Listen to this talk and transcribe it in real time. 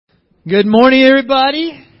Good morning,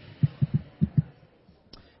 everybody.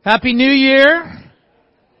 Happy New Year.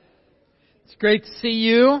 It's great to see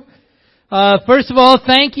you. First of all,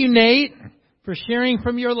 thank you, Nate, for sharing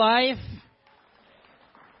from your life.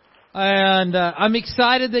 And I'm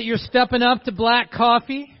excited that you're stepping up to black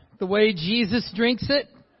coffee the way Jesus drinks it.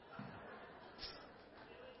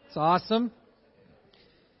 It's awesome.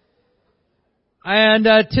 And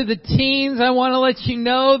to the teens, I want to let you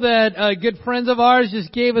know that good friends of ours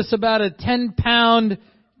just gave us about a 10-pound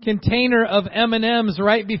container of M&Ms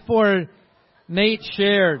right before Nate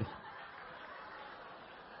shared.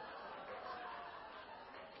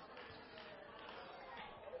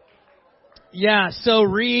 Yeah, so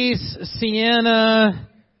Reese, Sienna,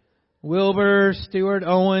 Wilbur, Stuart,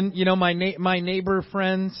 Owen, my neighbor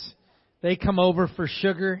friends, they come over for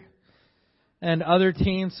sugar. And other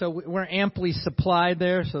teams, so we're amply supplied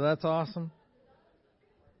there, so that's awesome.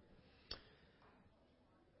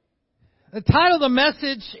 The title of the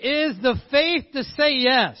message is The Faith to Say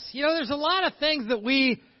Yes. There's a lot of things that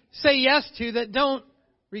we say yes to that don't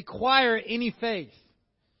require any faith.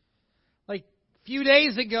 Like a few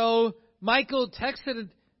days ago, Michael texted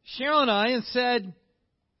Cheryl and I and said,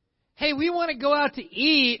 "Hey, we want to go out to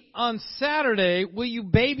eat on Saturday. Will you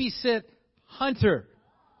babysit Hunter?"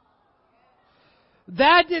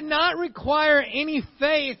 That did not require any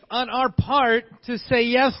faith on our part to say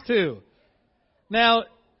yes to. Now,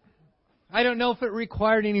 I don't know if it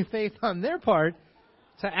required any faith on their part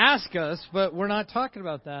to ask us, but we're not talking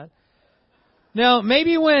about that. Now,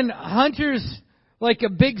 maybe when Hunter's like a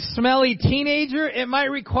big smelly teenager, it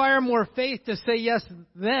might require more faith to say yes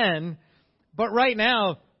then. But right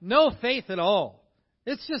now, no faith at all.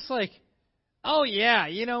 It's just like, oh yeah,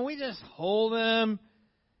 we just hold him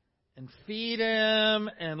and feed him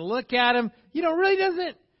and look at him. It really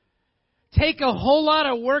doesn't take a whole lot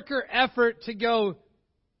of work or effort to go,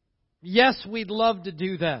 yes, we'd love to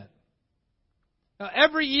do that. Now,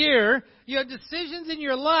 every year, you have decisions in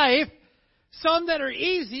your life, some that are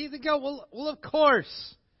easy, that go, well, of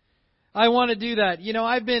course, I want to do that.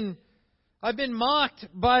 I've been mocked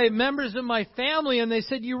by members of my family, and they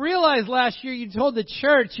said, you realize last year you told the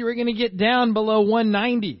church you were going to get down below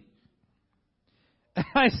 190.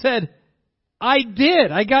 I said, I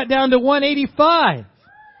did. I got down to 185.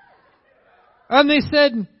 And they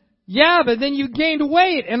said, yeah, but then you gained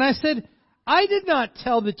weight. And I said, I did not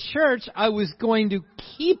tell the church I was going to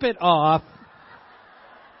keep it off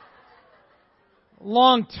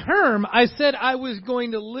long term. I said I was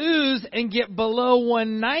going to lose and get below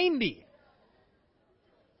 190.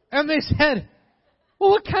 And they said,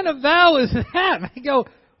 well, what kind of vow is that? And I go,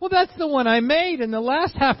 well, that's the one I made, and the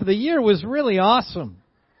last half of the year was really awesome.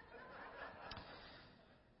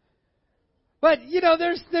 But,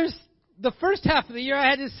 there's the first half of the year I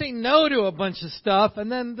had to say no to a bunch of stuff,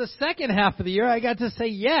 and then the second half of the year I got to say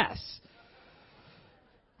yes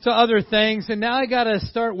to other things, and now I got to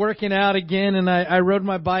start working out again, and I rode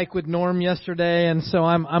my bike with Norm yesterday, and so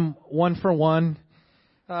I'm 1 for 1.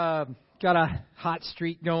 Got a hot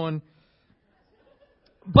streak going.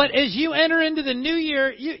 But as you enter into the new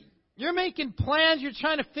year, you're making plans. You're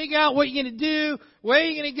trying to figure out what you're going to do, where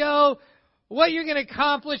you're going to go, what you're going to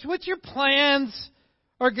accomplish, what your plans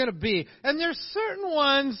are going to be. And there's certain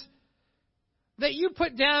ones that you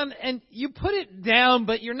put down, and you put it down,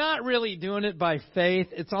 but you're not really doing it by faith.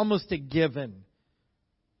 It's almost a given.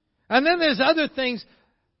 And then there's other things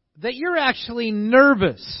that you're actually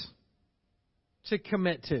nervous to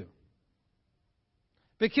commit to,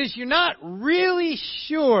 because you're not really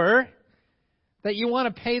sure that you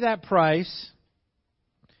want to pay that price,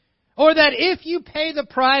 or that if you pay the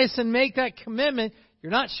price and make that commitment,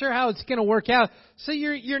 you're not sure how it's going to work out. So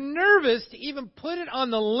you're nervous to even put it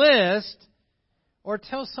on the list or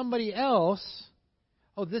tell somebody else,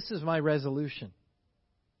 oh, this is my resolution.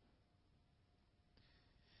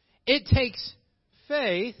 It takes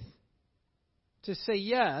faith to say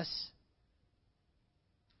yes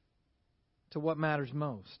to what matters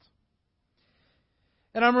most.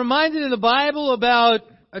 And I'm reminded in the Bible about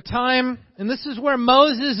a time, and this is where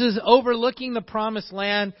Moses is overlooking the promised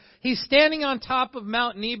land. He's standing on top of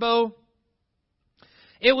Mount Nebo.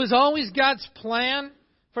 It was always God's plan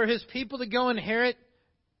for His people to go inherit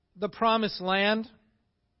the promised land.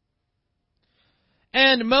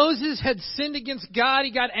 And Moses had sinned against God.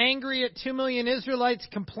 He got angry at 2 million Israelites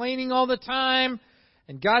complaining all the time.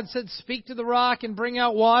 And God said, speak to the rock and bring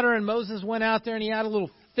out water. And Moses went out there and he had a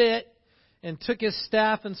little fit and took his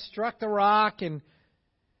staff and struck the rock. And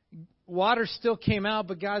water still came out.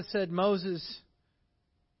 But God said, Moses,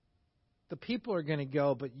 the people are going to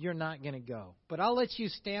go, but you're not going to go. But I'll let you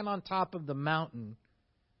stand on top of the mountain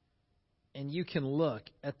and you can look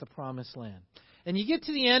at the promised land. And you get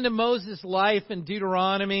to the end of Moses' life in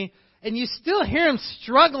Deuteronomy, and you still hear him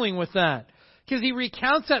struggling with that. Because he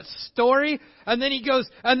recounts that story, and then he goes,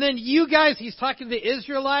 and then you guys, he's talking to the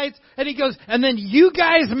Israelites, and he goes, and then you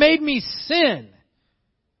guys made me sin.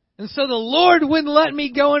 And so the Lord wouldn't let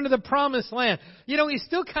me go into the promised land. You know, he's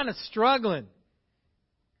still kind of struggling.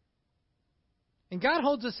 And God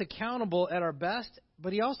holds us accountable at our best,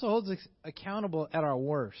 but He also holds us accountable at our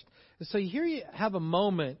worst. And so here you have a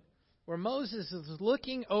moment where Moses is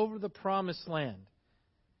looking over the promised land.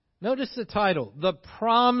 Notice the title, The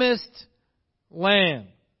Promised Land.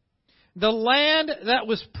 The land that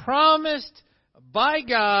was promised by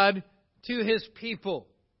God to His people.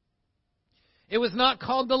 It was not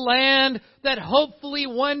called the land that hopefully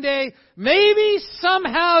one day, maybe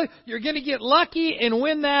somehow you're going to get lucky and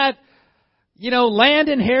win that, land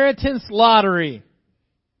inheritance lottery.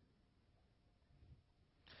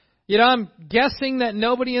 I'm guessing that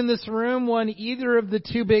nobody in this room won either of the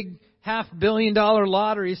two big $500 million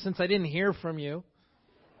lotteries since I didn't hear from you.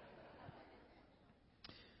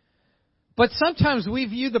 But sometimes we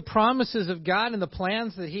view the promises of God and the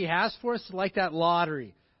plans that He has for us like that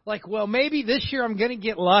lottery. Like, well, maybe this year I'm going to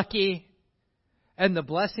get lucky and the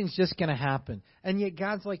blessing's just going to happen. And yet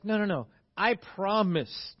God's like, no. I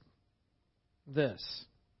promised this.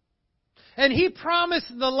 And He promised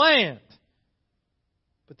the land.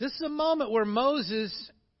 But this is a moment where Moses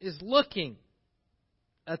is looking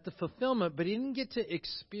at the fulfillment, but he didn't get to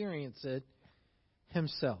experience it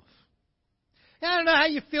himself. I don't know how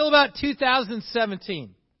you feel about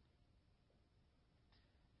 2017.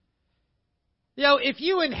 If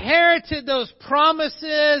you inherited those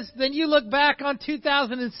promises, then you look back on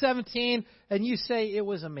 2017 and you say it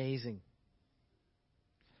was amazing.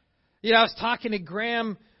 I was talking to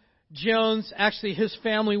Graham Jones. Actually, his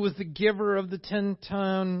family was the giver of the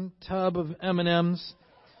 10-ton tub of M&Ms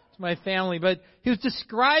to my family. But he was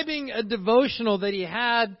describing a devotional that he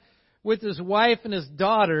had with his wife and his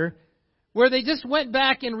daughter where they just went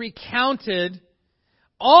back and recounted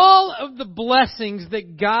all of the blessings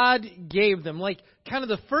that God gave them. Like kind of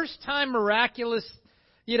the first time miraculous,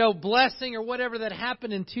 blessing or whatever that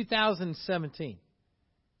happened in 2017.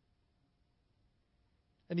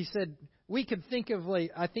 And he said, we could think of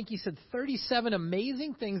I think he said 37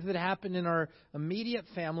 amazing things that happened in our immediate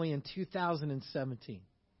family in 2017.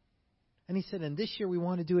 And he said, and this year we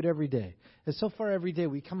want to do it every day. And so far every day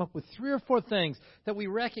we come up with 3 or 4 things that we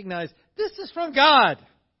recognize this is from God.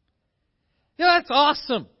 That's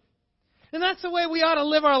awesome. And that's the way we ought to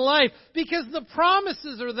live our life because the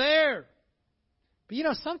promises are there. But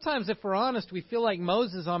sometimes if we're honest, we feel like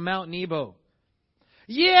Moses on Mount Nebo.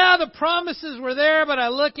 Yeah, the promises were there, but I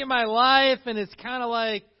look at my life and it's kind of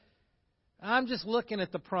like I'm just looking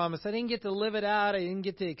at the promise. I didn't get to live it out. I didn't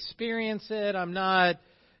get to experience it. I'm not,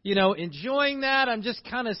 enjoying that. I'm just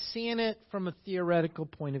kind of seeing it from a theoretical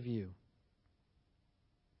point of view.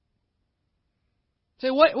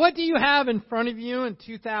 So what do you have in front of you in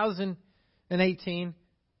 2018?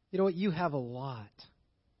 You know what? You have a lot.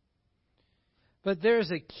 But there's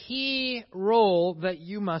a key role that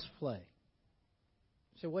you must play.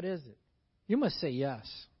 So what is it? You must say yes.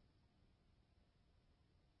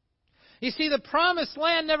 You see, the promised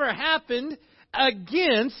land never happened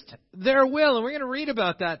against their will, and we're going to read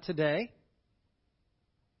about that today.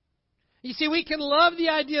 You see, we can love the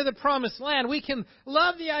idea of the promised land. We can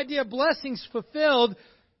love the idea of blessings fulfilled,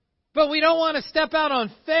 but we don't want to step out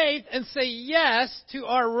on faith and say yes to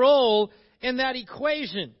our role in that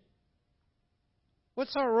equation.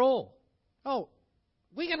 What's our role?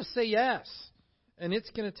 We got to say yes, and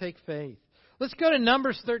it's going to take faith. Let's go to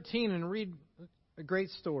Numbers 13 and read a great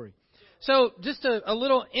story. So just a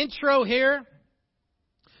little intro here.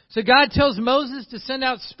 So God tells Moses to send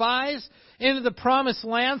out spies into the promised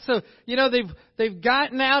land. So, they've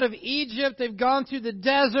gotten out of Egypt. They've gone through the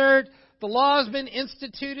desert. The law has been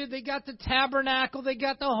instituted. They got the tabernacle. They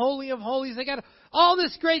got the Holy of Holies. They got all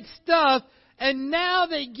this great stuff. And now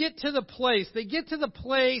they get to the place. They get to the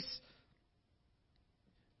place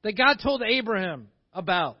that God told Abraham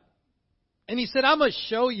about. And He said, I'm going to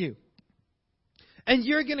show you. And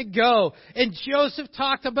you're going to go. And Joseph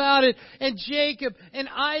talked about it. And Jacob and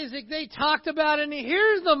Isaac, they talked about it. And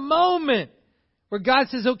here's the moment where God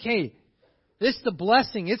says, okay, this is the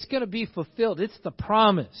blessing. It's going to be fulfilled. It's the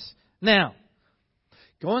promise. Now,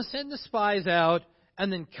 go and send the spies out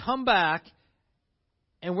and then come back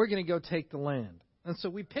and we're going to go take the land. And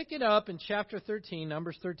so we pick it up in chapter 13,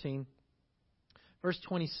 Numbers 13, verse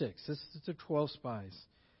 26. This is the 12 spies.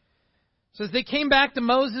 It says, they came back to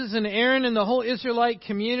Moses and Aaron and the whole Israelite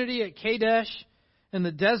community at Kadesh in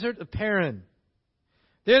the desert of Paran.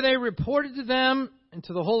 There they reported to them and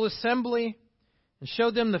to the whole assembly and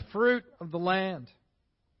showed them the fruit of the land.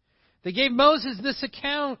 They gave Moses this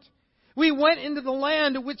account. We went into the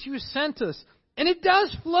land to which you sent us, and it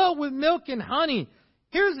does flow with milk and honey.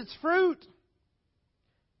 Here's its fruit.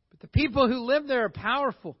 But the people who live there are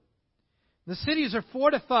powerful. The cities are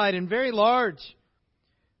fortified and very large.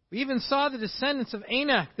 We even saw the descendants of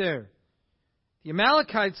Anak there. The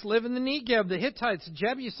Amalekites live in the Negeb. The Hittites,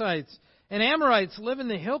 Jebusites, and Amorites live in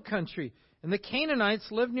the hill country. And the Canaanites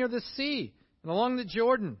live near the sea and along the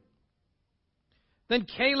Jordan. Then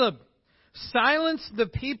Caleb silenced the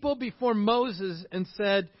people before Moses and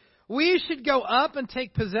said, we should go up and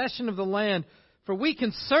take possession of the land, for we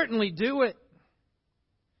can certainly do it.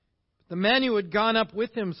 The men who had gone up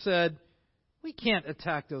with him said, we can't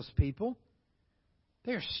attack those people.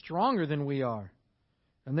 They are stronger than we are.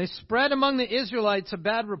 And they spread among the Israelites a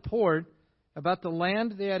bad report about the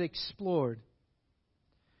land they had explored.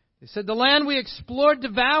 They said, the land we explored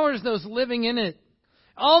devours those living in it.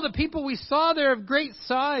 All the people we saw there of great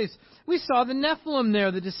size. We saw the Nephilim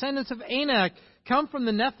there, the descendants of Anak, come from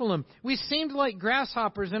the Nephilim. We seemed like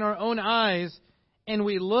grasshoppers in our own eyes, and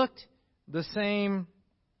we looked the same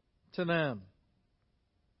to them.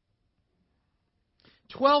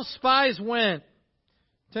 12 spies went.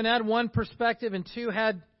 10 had one perspective and 2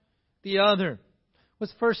 had the other.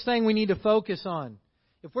 What's the first thing we need to focus on?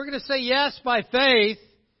 If we're going to say yes by faith,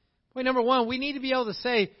 point number 1, we need to be able to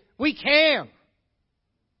say, we can.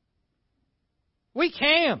 We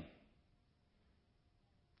can.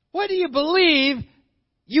 What do you believe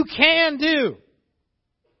you can do?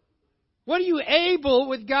 What are you able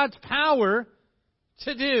with God's power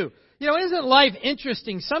to do? You know, isn't life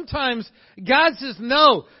interesting? Sometimes God says,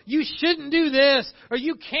 no, you shouldn't do this, or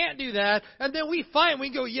you can't do that. And then we fight and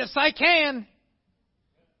we go, yes, I can.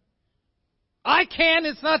 I can.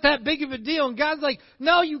 It's not that big of a deal. And God's like,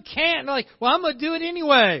 no, you can't. And I'm like, well, I'm going to do it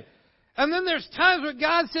anyway. And then there's times where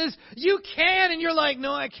God says, you can. And you're like,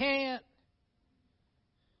 no, I can't.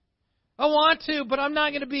 I want to, but I'm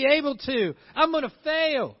not going to be able to. I'm going to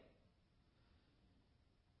fail.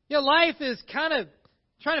 You know, life is kind of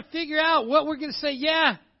trying to figure out what we're going to say,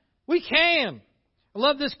 yeah, we can. I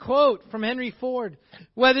love this quote from Henry Ford.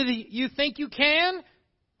 Whether you think you can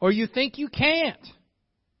or you think you can't,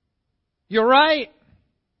 you're right.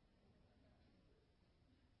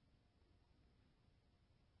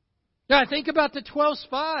 Now, think about the 12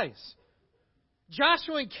 spies.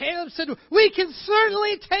 Joshua and Caleb said, we can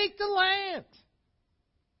certainly take the land.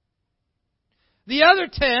 The other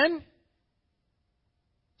 10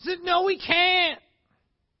 said, no, we can't.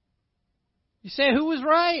 You say, who was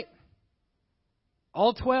right?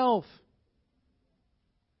 All 12.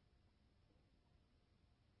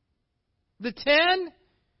 The 10,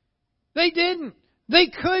 they didn't. They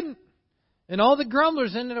couldn't. And all the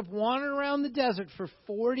grumblers ended up wandering around the desert for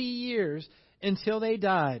 40 years until they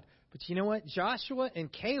died. But you know what? Joshua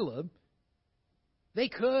and Caleb, they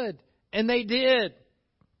could. And they did.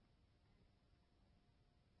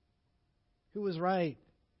 Who was right?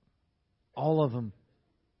 All of them.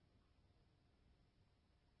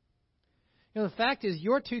 You know, the fact is,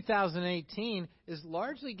 your 2018 is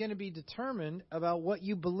largely going to be determined about what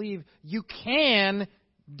you believe you can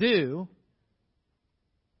do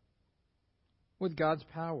with God's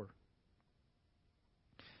power.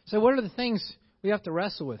 So what are the things we have to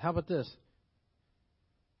wrestle with? How about this?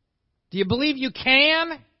 Do you believe you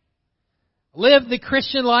can live the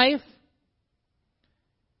Christian life?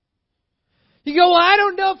 You go, well, I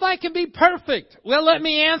don't know if I can be perfect. Well, let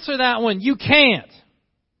me answer that one. You can't.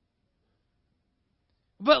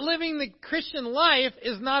 But living the Christian life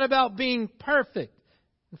is not about being perfect.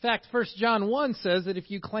 In fact, 1 John 1 says that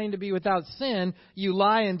if you claim to be without sin, you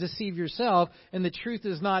lie and deceive yourself, and the truth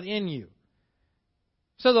is not in you.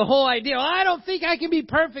 So the whole idea, I don't think I can be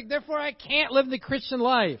perfect, therefore I can't live the Christian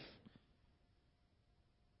life.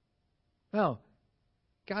 No.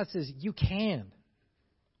 God says you can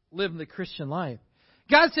live the Christian life.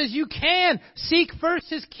 God says you can seek first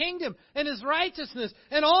His kingdom and His righteousness,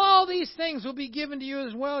 and all these things will be given to you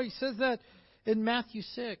as well. He says that in Matthew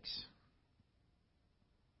 6.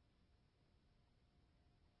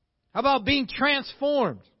 How about being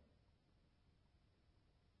transformed?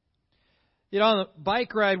 You know, on the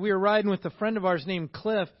bike ride, we were riding with a friend of ours named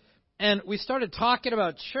Cliff, and we started talking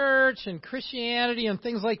about church and Christianity and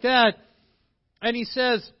things like that. And he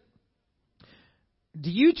says, do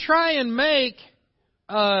you try and make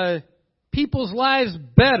people's lives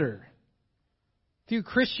better through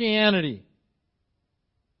Christianity?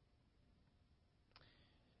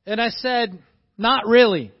 And I said, not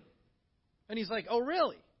really. And he's like, oh,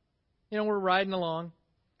 really? You know, we're riding along.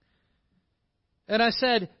 And I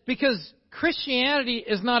said, because Christianity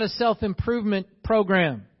is not a self-improvement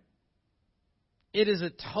program. It is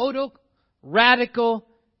a total, radical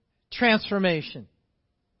transformation.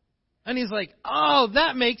 And he's like, oh,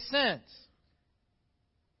 that makes sense.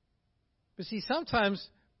 But see, sometimes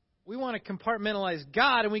we want to compartmentalize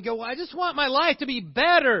God and we go, well, I just want my life to be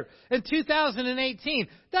better in 2018.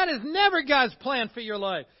 That is never God's plan for your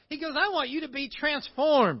life. He goes, I want you to be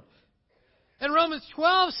transformed. And Romans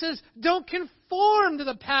 12 says, don't conform to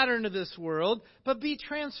the pattern of this world, but be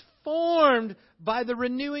transformed by the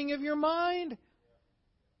renewing of your mind.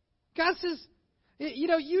 God says,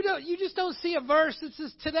 you just don't see a verse that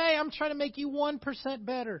says, today I'm trying to make you 1%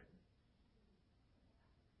 better.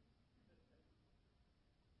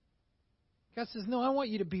 God says, no, I want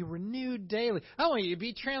you to be renewed daily. I want you to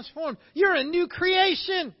be transformed. You're a new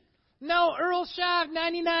creation. No Earl Shaft,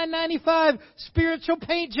 $99.95 spiritual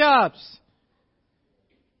paint jobs.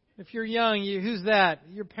 If you're young, who's that?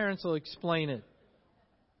 Your parents will explain it.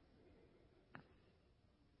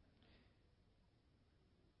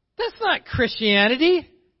 That's not Christianity.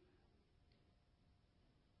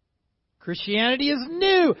 Christianity is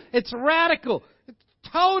new. It's radical. It's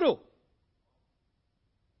total.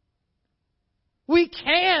 We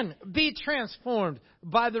can be transformed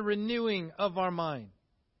by the renewing of our mind.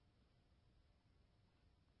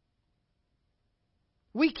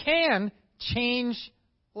 We can change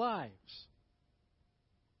lives.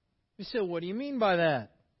 You say, what do you mean by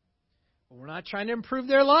that? Well, we're not trying to improve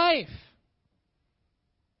their life.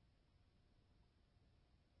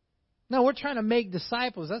 No, we're trying to make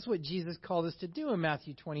disciples. That's what Jesus called us to do in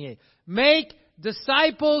Matthew 28. Make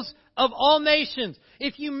disciples of all nations.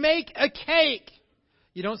 If you make a cake,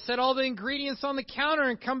 you don't set all the ingredients on the counter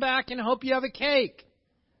and come back and hope you have a cake.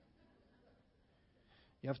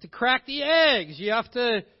 You have to crack the eggs. You have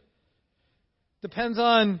to, depends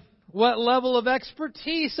on what level of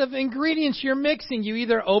expertise of ingredients you're mixing. You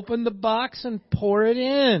either open the box and pour it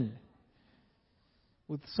in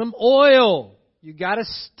with some oil. You got to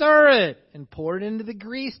stir it and pour it into the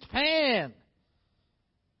greased pan.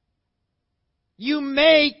 You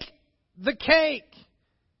make the cake.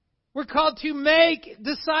 We're called to make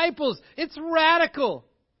disciples. It's radical.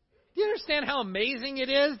 Do you understand how amazing it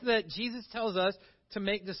is that Jesus tells us to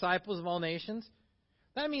make disciples of all nations?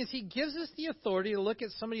 That means He gives us the authority to look at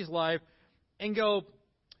somebody's life and go,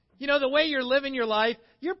 the way you're living your life,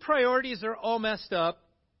 your priorities are all messed up.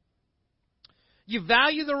 You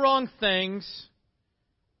value the wrong things.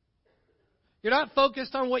 You're not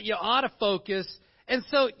focused on what you ought to focus. And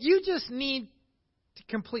so you just need to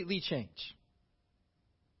completely change.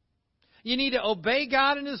 You need to obey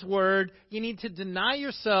God and His Word. You need to deny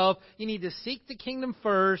yourself. You need to seek the kingdom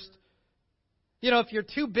first. If you're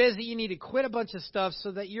too busy, you need to quit a bunch of stuff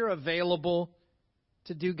so that you're available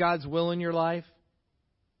to do God's will in your life.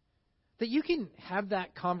 That you can have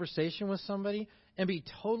that conversation with somebody and be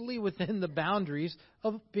totally within the boundaries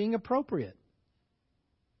of being appropriate.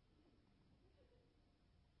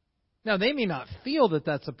 Now, they may not feel that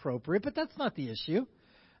that's appropriate, but that's not the issue.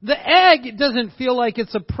 The egg doesn't feel like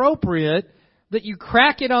it's appropriate that you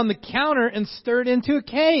crack it on the counter and stir it into a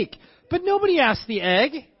cake. But nobody asked the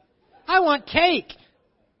egg. I want cake.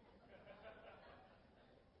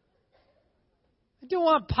 I don't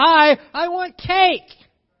want pie. I want cake.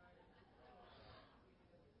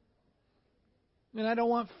 And I don't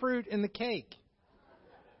want fruit in the cake.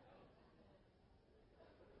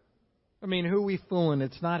 I mean, who are we fooling?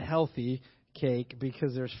 It's not healthy cake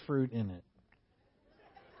because there's fruit in it.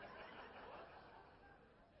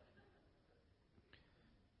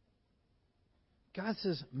 God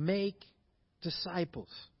says, make disciples.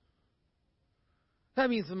 That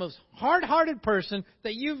means the most hard-hearted person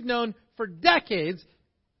that you've known for decades,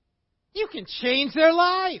 you can change their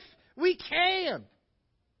life. We can.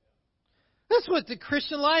 That's what the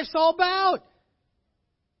Christian life's all about.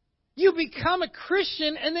 You become a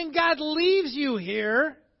Christian and then God leaves you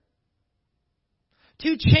here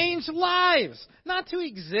to change lives, not to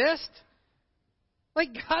exist. Like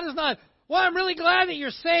God is not, well, I'm really glad that you're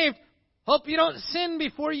saved. Hope you don't sin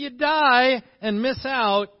before you die and miss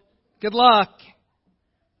out. Good luck.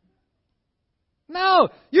 No,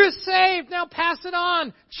 you're saved. Now pass it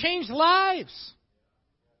on. Change lives.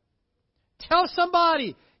 Tell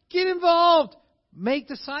somebody. Get involved. Make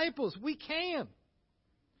disciples. We can.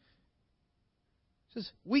 It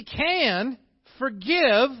says, we can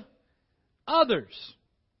forgive others.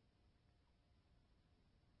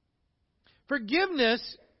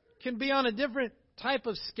 Forgiveness can be on a different type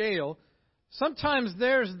of scale. Sometimes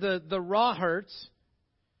there's the raw hurts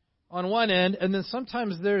on one end, and then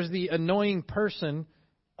sometimes there's the annoying person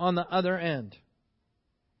on the other end.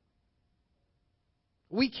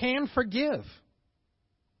 We can forgive.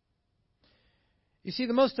 You see,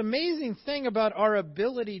 the most amazing thing about our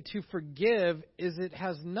ability to forgive is it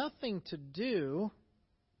has nothing to do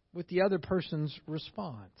with the other person's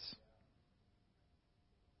response.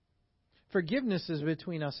 Forgiveness is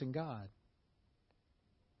between us and God.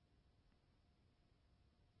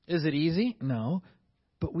 Is it easy? No.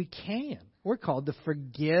 But we can. We're called to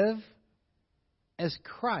forgive as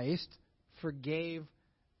Christ forgave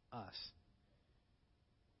us.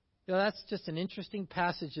 You know, that's just an interesting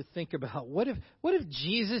passage to think about. What if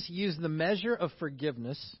Jesus used the measure of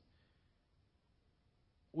forgiveness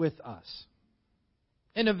with us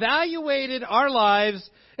and evaluated our lives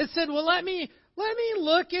and said, well, let me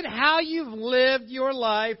look at how you've lived your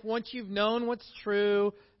life once you've known what's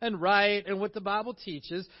true and right and what the Bible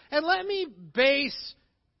teaches, and let me base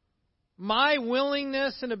my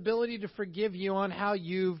willingness and ability to forgive you on how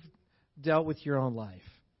you've dealt with your own life.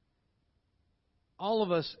 All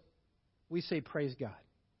of us, we say, praise God.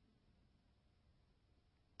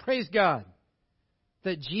 Praise God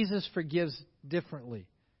that Jesus forgives differently.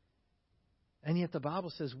 And yet the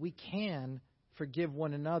Bible says we can forgive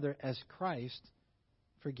one another as Christ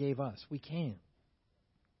forgave us. We can.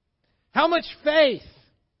 How much faith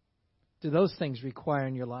do those things require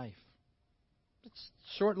in your life? It's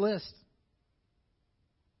a short list.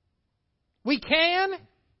 We can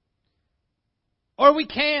or we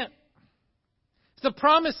can't. The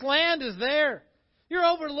promised land is there. You're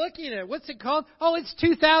overlooking it. What's it called? Oh, it's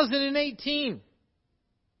 2018.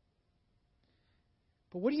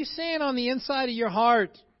 But what are you saying on the inside of your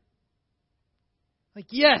heart? Like,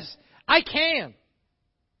 yes, I can.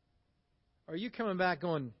 Or are you coming back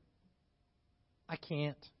going, I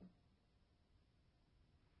can't?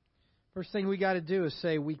 First thing we got to do is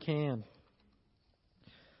say we can.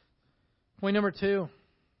 Point number 2.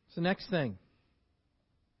 It's the next thing.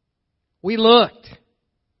 We looked.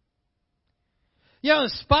 You know, the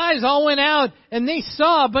spies all went out and they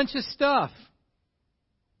saw a bunch of stuff.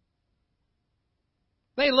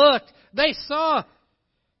 They looked. They saw.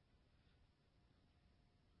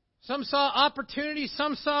 Some saw opportunities.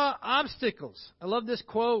 Some saw obstacles. I love this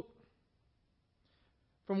quote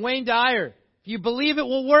from Wayne Dyer. If you believe it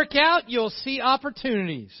will work out, you'll see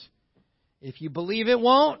opportunities. If you believe it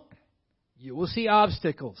won't, you will see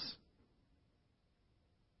obstacles.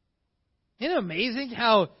 Isn't it amazing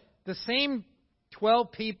how the same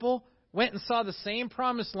 12 people went and saw the same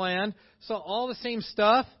promised land, saw all the same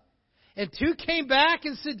stuff, and 2 came back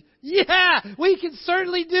and said, yeah, we can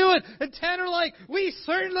certainly do it. And 10 are like, we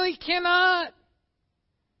certainly cannot.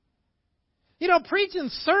 You know, preaching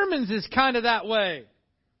sermons is kind of that way.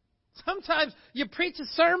 Sometimes you preach a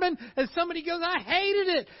sermon and somebody goes, I hated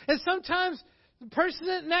it. And sometimes the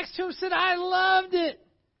person next to him said, I loved it.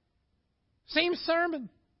 Same sermon.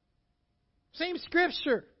 Same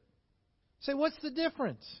scripture. Say, what's the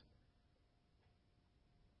difference?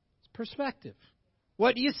 It's perspective.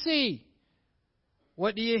 What do you see?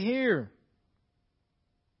 What do you hear?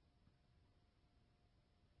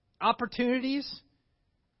 Opportunities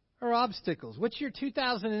or obstacles? What's your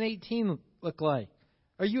 2018 look like?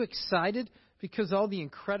 Are you excited because all the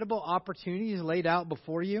incredible opportunities laid out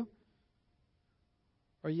before you?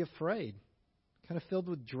 Or are you afraid? Kind of filled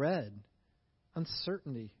with dread,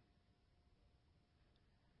 uncertainty?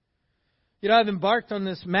 You know, I've embarked on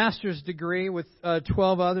this master's degree with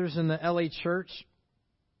 12 others in the LA church.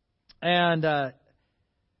 And,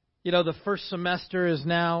 you know, the first semester is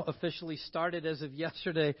now officially started as of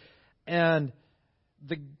yesterday. And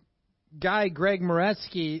the guy, Greg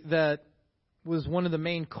Moretsky, that was one of the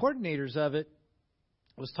main coordinators of it,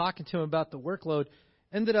 was talking to him about the workload.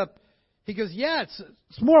 Ended up, he goes, yeah,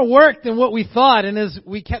 it's more work than what we thought. And as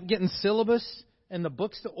we kept getting syllabus and the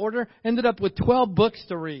books to order, ended up with 12 books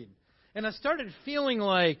to read. And I started feeling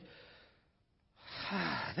like,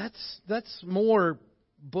 that's more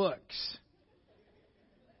books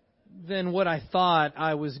than what I thought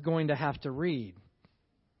I was going to have to read.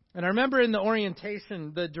 And I remember in the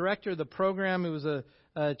orientation, the director of the program, who was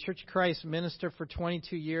a Church of Christ minister for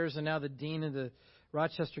 22 years and now the dean of the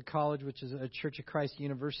Rochester College, which is a Church of Christ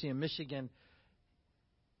University in Michigan,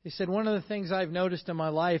 he said, one of the things I've noticed in my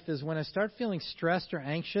life is when I start feeling stressed or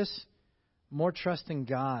anxious, more trust in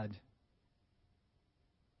God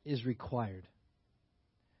is required.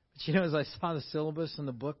 But you know, as I saw the syllabus and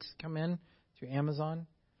the books come in through Amazon,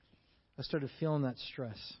 I started feeling that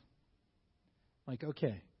stress. Like,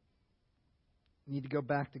 okay, I need to go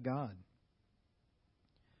back to God.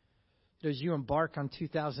 As you embark on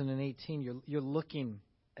 2018, you're looking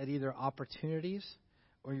at either opportunities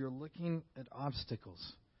or you're looking at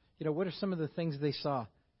obstacles. You know, what are some of the things they saw?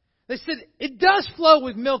 They said, it does flow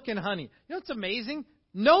with milk and honey. You know what's amazing?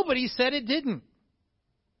 Nobody said it didn't.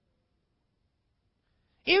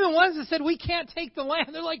 Even ones that said we can't take the land,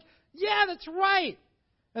 they're like, yeah, that's right.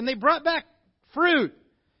 And they brought back fruit,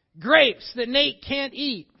 grapes that Nate can't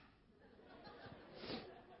eat.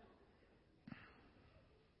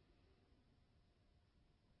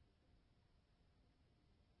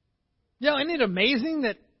 Isn't it amazing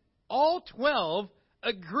that all 12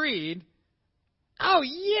 agreed, oh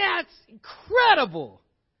yeah, it's incredible.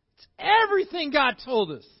 It's everything God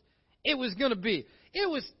told us it was going to be. It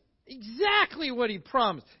was exactly what He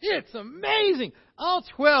promised. It's amazing. All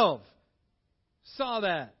 12 saw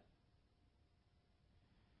that.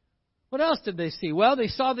 What else did they see? Well, they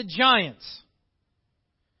saw the giants.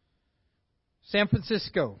 San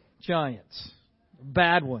Francisco giants.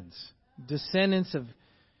 Bad ones. Descendants of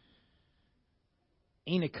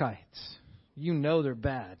Anakites. You know they're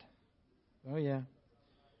bad. Oh, yeah.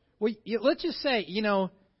 Well, let's just say,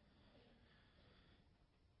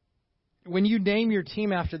 when you name your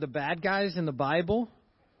team after the bad guys in the Bible,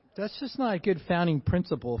 that's just not a good founding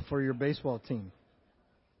principle for your baseball team.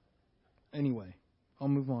 Anyway, I'll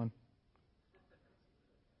move on.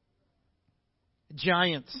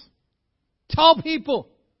 Giants. Tall people.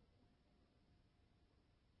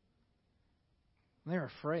 They're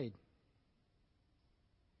afraid.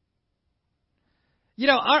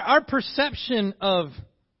 Our perception of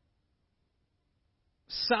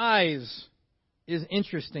size is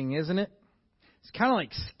interesting, isn't it? It's kind of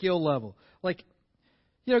like skill level. Like,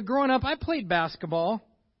 growing up, I played basketball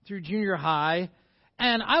through junior high,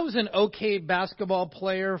 and I was an okay basketball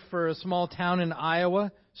player for a small town in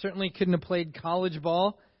Iowa. Certainly couldn't have played college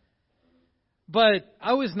ball. But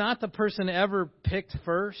I was not the person ever picked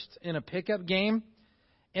first in a pickup game.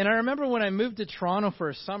 And I remember when I moved to Toronto for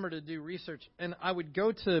a summer to do research, and I would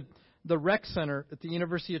go to the rec center at the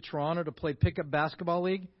University of Toronto to play pickup basketball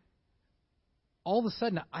league. All of a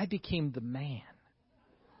sudden, I became the man.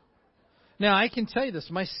 Now, I can tell you this.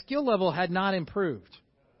 My skill level had not improved.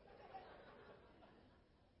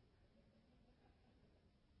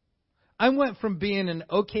 I went from being an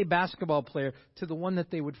okay basketball player to the one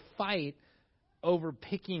that they would fight over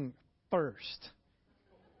picking first.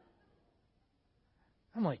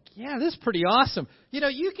 I'm like, yeah, this is pretty awesome.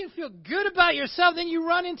 You can feel good about yourself, then you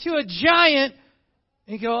run into a giant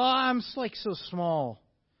and you go, oh, I'm like so small.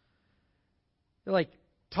 They're like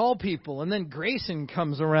tall people, and then Grayson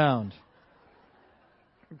comes around.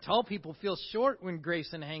 And tall people feel short when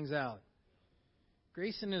Grayson hangs out.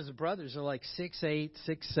 Grayson and his brothers are like 6'8",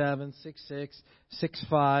 6'7", 6'6",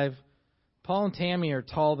 6'5". Paul and Tammy are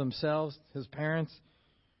tall themselves, his parents.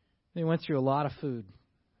 They went through a lot of food.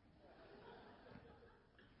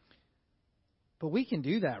 But we can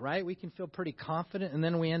do that, right? We can feel pretty confident, and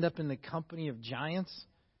then we end up in the company of giants.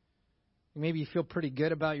 Maybe you feel pretty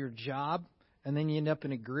good about your job, and then you end up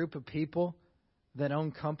in a group of people that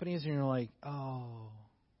own companies, and you're like, oh,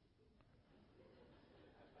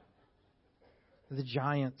 the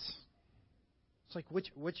giants. It's like,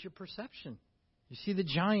 what's your perception? You see the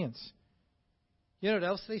giants. You know what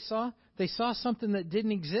else they saw? They saw something that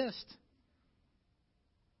didn't exist.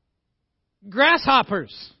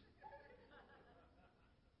 Grasshoppers.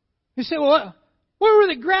 You say, well, where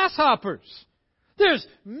were the grasshoppers? There's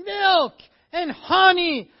milk and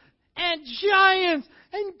honey and giants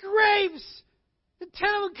and grapes. And 10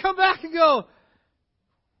 of them come back and go,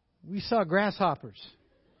 we saw grasshoppers.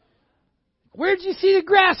 Where'd you see the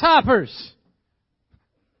grasshoppers?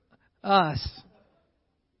 Us.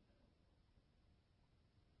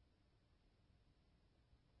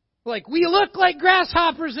 Like, we look like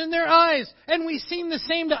grasshoppers in their eyes, and we seem the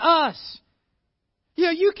same to us.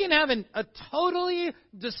 You can have a totally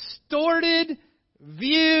distorted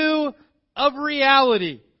view of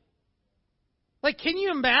reality. Like, can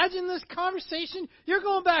you imagine this conversation? You're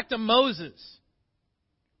going back to Moses.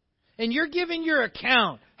 And you're giving your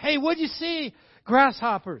account. Hey, what'd you see?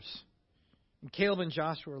 Grasshoppers. And Caleb and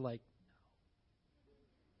Joshua are like, no,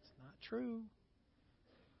 it's not true.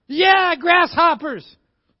 Yeah, grasshoppers.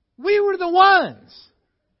 We were the ones.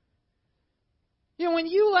 When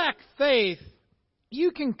you lack faith,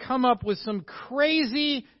 you can come up with some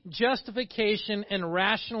crazy justification and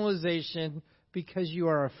rationalization because you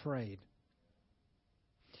are afraid.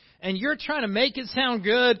 And you're trying to make it sound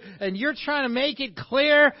good, and you're trying to make it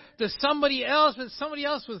clear to somebody else, but somebody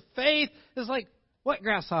else with faith is like, what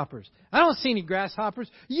grasshoppers? I don't see any grasshoppers.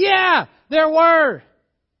 Yeah, there were.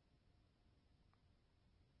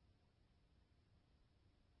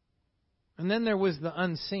 And then there was the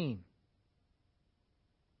unseen.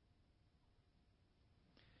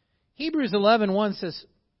 Hebrews 11:1 says,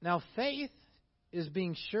 now faith is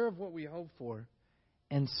being sure of what we hope for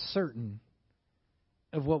and certain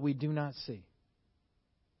of what we do not see.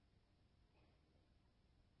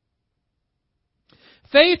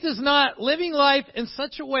 Faith is not living life in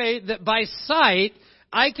such a way that by sight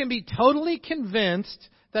I can be totally convinced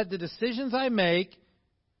that the decisions I make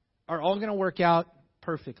are all going to work out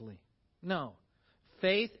perfectly. No.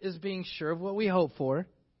 Faith is being sure of what we hope for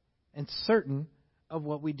and certain of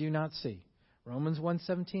what we do not see. Romans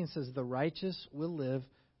 1:17 says the righteous will live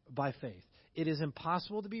by faith. It is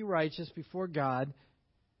impossible to be righteous before God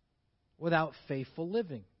without faithful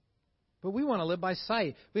living. But we want to live by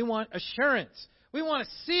sight. We want assurance. We want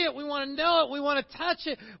to see it. We want to know it. We want to touch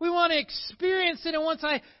it. We want to experience it. And once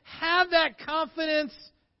I have that confidence,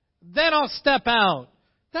 then I'll step out.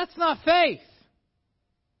 That's not faith.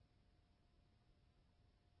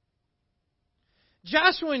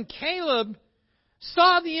 Joshua and Caleb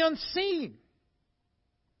saw the unseen.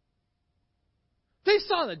 They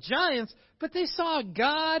saw the giants, but they saw a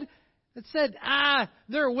God that said,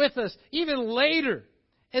 they're with us. Even later,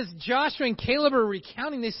 as Joshua and Caleb are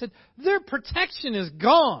recounting, they said, their protection is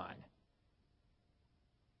gone.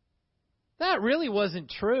 That really wasn't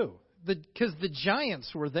true, because the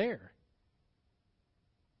giants were there.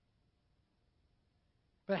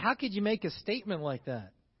 But how could you make a statement like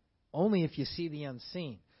that? Only if you see the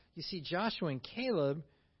unseen. You see, Joshua and Caleb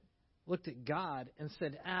looked at God and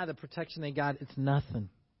said, the protection they got, it's nothing.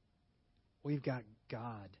 We've got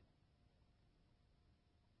God.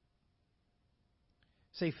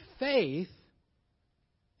 Say, faith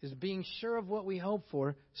is being sure of what we hope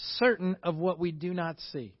for, certain of what we do not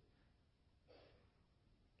see.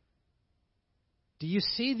 Do you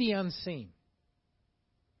see the unseen?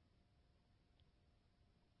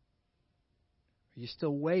 Are you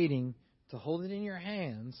still waiting to hold it in your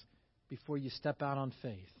hands before you step out on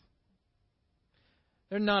faith?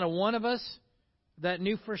 There's not a one of us that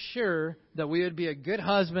knew for sure that we would be a good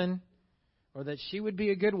husband or that she would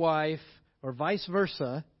be a good wife or vice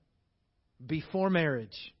versa before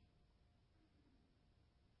marriage.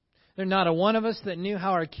 There's not a one of us that knew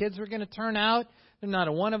how our kids were going to turn out. There's not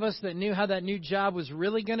a one of us that knew how that new job was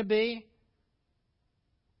really going to be.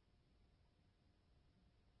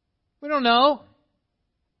 We don't know.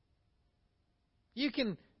 You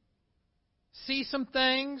can see some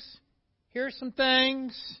things, hear some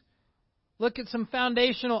things, look at some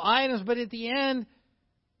foundational items, but at the end,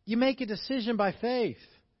 you make a decision by faith.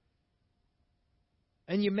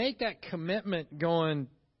 And you make that commitment going,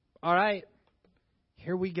 all right,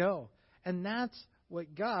 here we go. And that's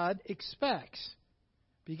what God expects.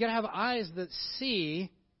 But you got to have eyes that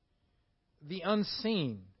see the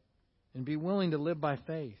unseen and be willing to live by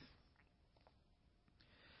faith.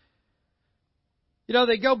 You know,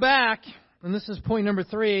 they go back, and this is point number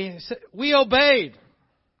 3. We obeyed.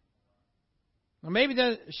 Now, maybe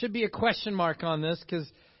there should be a question mark on this, because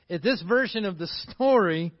at this version of the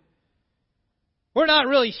story, we're not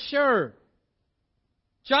really sure.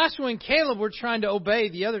 Joshua and Caleb were trying to obey.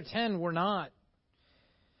 The other 10 were not.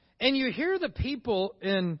 And you hear the people,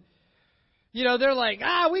 and, they're like,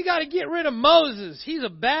 we got to get rid of Moses. He's a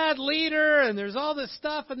bad leader, and there's all this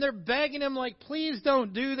stuff, and they're begging him, like, please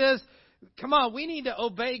don't do this. Come on, we need to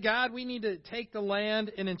obey God. We need to take the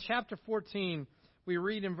land. And in chapter 14, we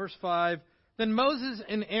read in verse 5, Then Moses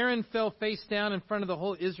and Aaron fell face down in front of the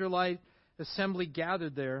whole Israelite assembly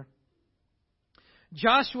gathered there.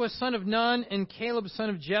 Joshua, son of Nun, and Caleb,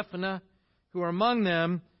 son of Jephunneh, who were among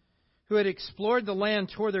them, who had explored the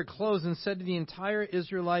land, tore their clothes and said to the entire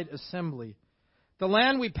Israelite assembly, The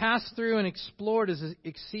land we passed through and explored is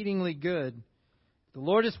exceedingly good. If the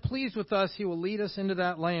Lord is pleased with us, He will lead us into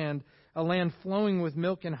that land, a land flowing with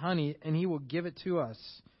milk and honey, and He will give it to us.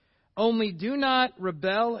 Only do not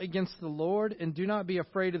rebel against the Lord, and do not be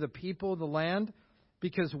afraid of the people of the land,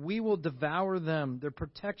 because we will devour them. Their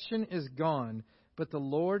protection is gone, but the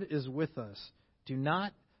Lord is with us. Do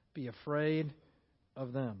not be afraid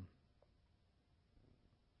of them.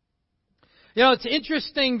 It's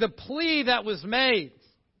interesting, the plea that was made.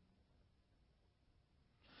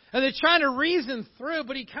 And they're trying to reason through,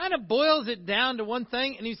 but he kind of boils it down to one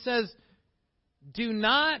thing, and he says, do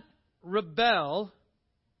not rebel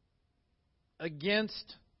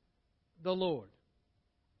against the Lord.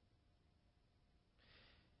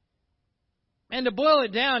 And to boil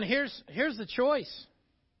it down, here's the choice.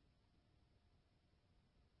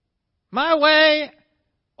 My way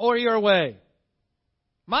or your way.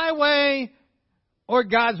 My way or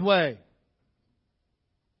God's way.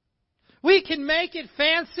 We can make it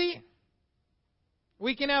fancy.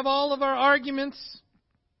 We can have all of our arguments,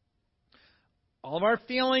 all of our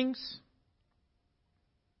feelings.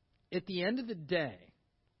 At the end of the day,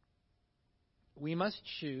 we must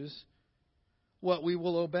choose what we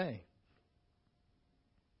will obey.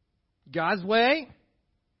 God's way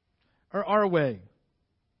or our way?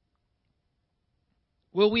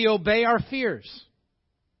 Will we obey our fears?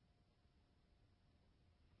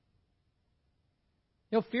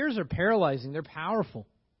 Fears are paralyzing. They're powerful.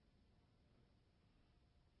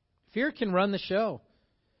 Fear can run the show.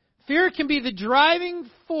 Fear can be the driving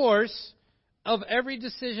force of every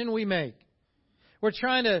decision we make. We're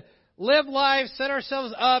trying to live life, set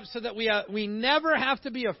ourselves up so that we never have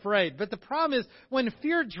to be afraid. But the problem is, when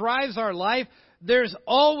fear drives our life, there's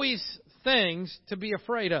always things to be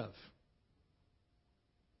afraid of.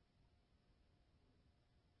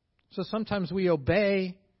 So sometimes we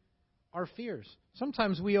obey our fears.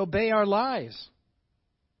 Sometimes we obey our lies.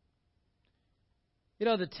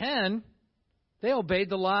 The 10, they obeyed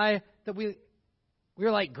the lie that we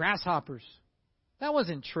were like grasshoppers. That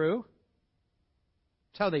wasn't true.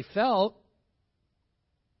 That's how they felt.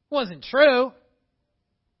 It wasn't true.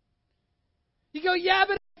 You go, yeah,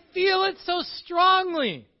 but I feel it so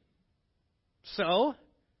strongly. So,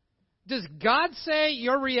 does God say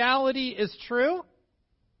your reality is true?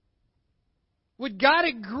 Would God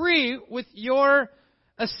agree with your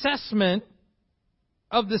assessment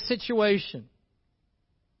of the situation?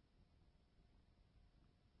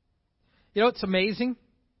 What's amazing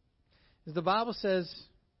is the Bible says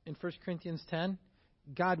in 1 Corinthians 10,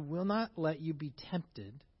 God will not let you be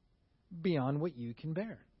tempted beyond what you can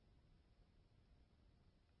bear.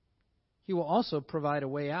 He will also provide a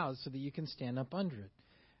way out so that you can stand up under it.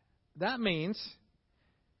 That means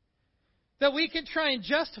that we can try and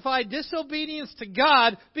justify disobedience to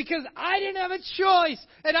God because I didn't have a choice,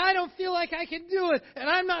 and I don't feel like I can do it, and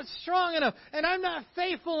I'm not strong enough, and I'm not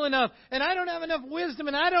faithful enough, and I don't have enough wisdom,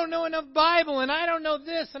 and I don't know enough Bible, and I don't know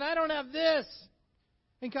this, and I don't have this.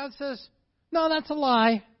 And God says, no, that's a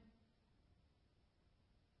lie.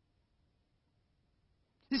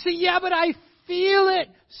 You say, yeah, but I feel it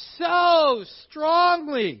so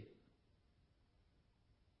strongly.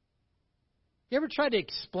 You ever try to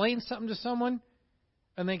explain something to someone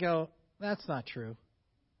and they go, that's not true?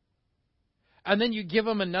 And then you give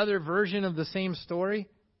them another version of the same story.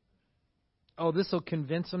 Oh, this will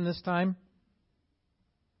convince them this time.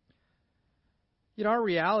 Our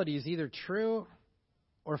reality is either true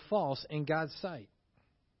or false in God's sight.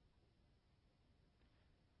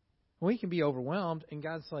 We can be overwhelmed and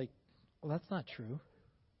God's like, well, that's not true.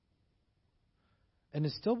 And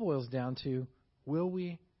it still boils down to, will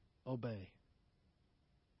we obey?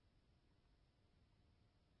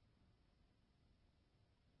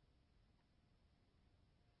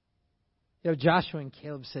 Joshua and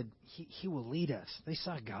Caleb said, he will lead us. They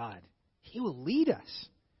saw God. He will lead us.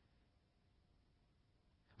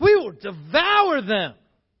 We will devour them.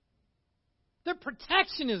 Their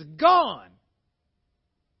protection is gone.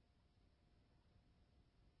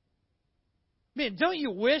 Man, don't you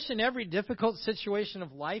wish in every difficult situation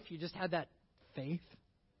of life you just had that faith?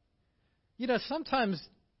 Sometimes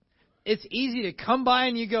it's easy to come by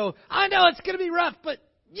and you go, I know it's going to be rough, but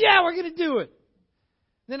yeah, we're going to do it.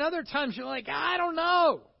 Then other times you're like, I don't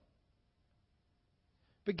know.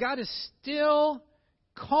 But God is still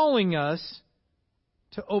calling us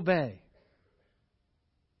to obey.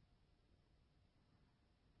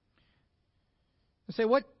 You say,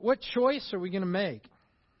 what choice are we going to make?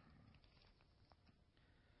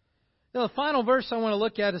 Now, the final verse I want to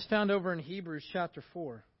look at is found over in Hebrews chapter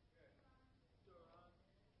 4.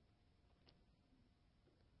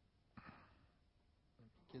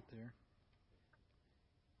 Get there.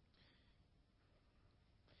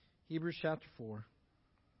 Hebrews chapter 4.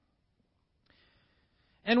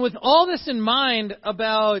 And with all this in mind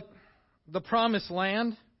about the promised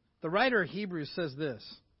land, the writer of Hebrews says this,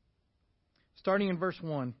 starting in verse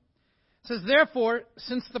 1. It says, therefore,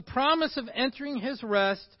 since the promise of entering his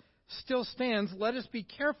rest still stands, let us be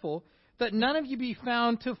careful that none of you be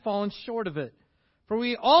found to have fallen short of it. For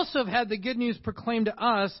we also have had the good news proclaimed to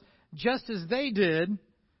us, just as they did,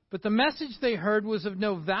 but the message they heard was of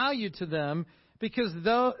no value to them, because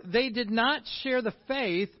though they did not share the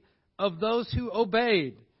faith of those who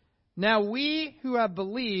obeyed. Now we who have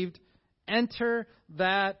believed enter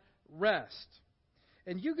that rest.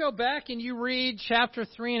 And you go back and you read chapter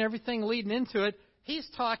 3 and everything leading into it, he's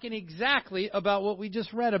talking exactly about what we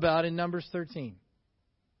just read about in Numbers 13.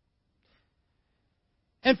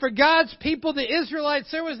 And for God's people, the Israelites,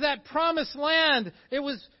 there was that promised land. It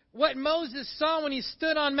was what Moses saw when he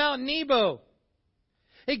stood on Mount Nebo.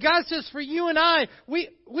 Hey, God says, for you and I, we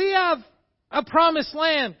have a promised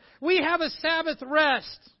land. We have a Sabbath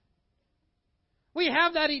rest. We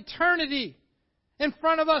have that eternity in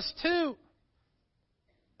front of us too.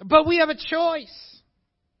 But we have a choice.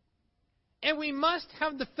 And we must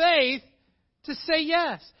have the faith to say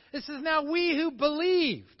yes. It says, now we who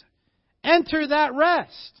believed enter that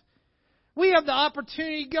rest. We have the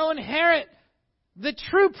opportunity to go inherit the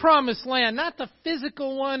true promised land, not the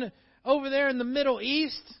physical one over there in the Middle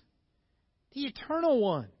East, the eternal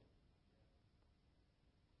one.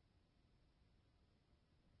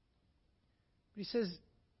 He says,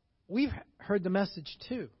 we've heard the message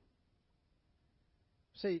too.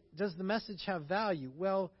 Say, does the message have value?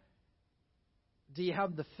 Well, do you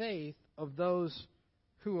have the faith of those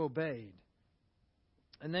who obeyed?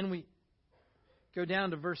 And then we go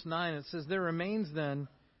down to verse 9. It says, there remains then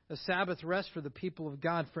a Sabbath rest for the people of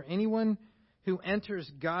God. For anyone who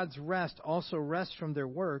enters God's rest also rests from their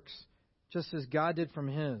works, just as God did from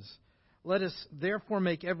his. Let us therefore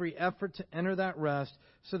make every effort to enter that rest,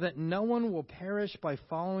 so that no one will perish by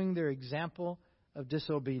following their example of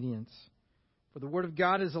disobedience. For the word of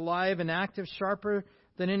God is alive and active, sharper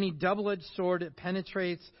than any double-edged sword. It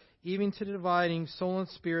penetrates even to dividing soul and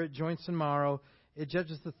spirit, joints and marrow. It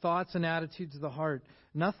judges the thoughts and attitudes of the heart.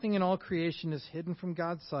 Nothing in all creation is hidden from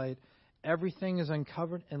God's sight. Everything is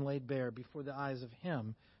uncovered and laid bare before the eyes of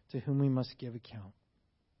Him to whom we must give account.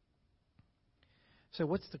 So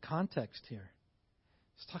what's the context here?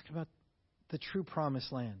 It's talking about the true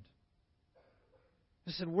promised land.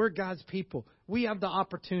 He said, we're God's people. We have the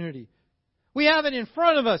opportunity. We have it in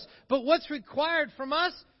front of us. But what's required from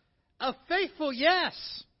us? A faithful yes.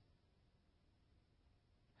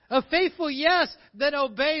 A faithful yes that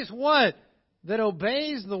obeys what? That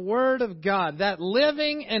obeys the Word of God. That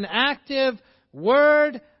living and active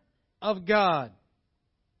Word of God.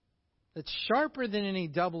 That's sharper than any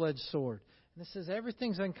double-edged sword. And it says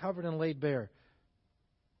everything's uncovered and laid bare.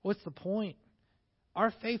 What's the point?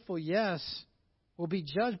 Our faithful yes will be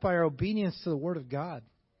judged by our obedience to the Word of God.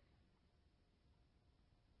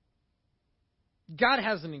 God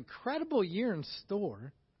has an incredible year in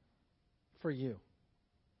store for you.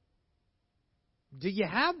 Do you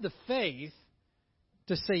have the faith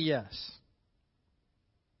to say yes?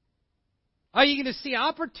 Are you going to see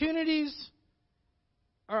opportunities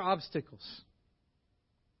or obstacles?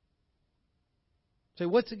 Say,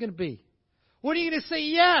 what's it going to be? What are you going to say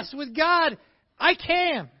yes with God? I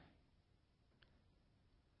can.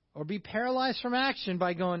 Or be paralyzed from action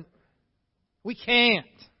by going, we can't.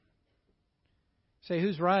 Say,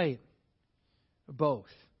 who's right? Both.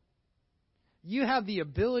 You have the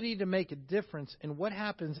ability to make a difference in what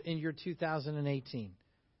happens in your 2018.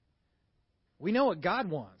 We know what God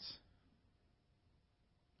wants.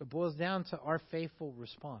 It boils down to our faithful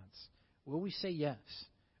response. Will we say yes?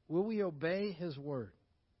 Will we obey His Word?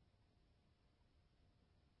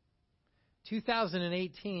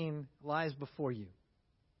 2018 lies before you.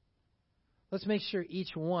 Let's make sure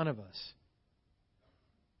each one of us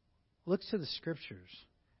looks to the Scriptures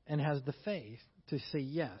and has the faith to say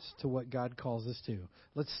yes to what God calls us to.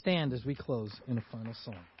 Let's stand as we close in a final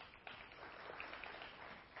song.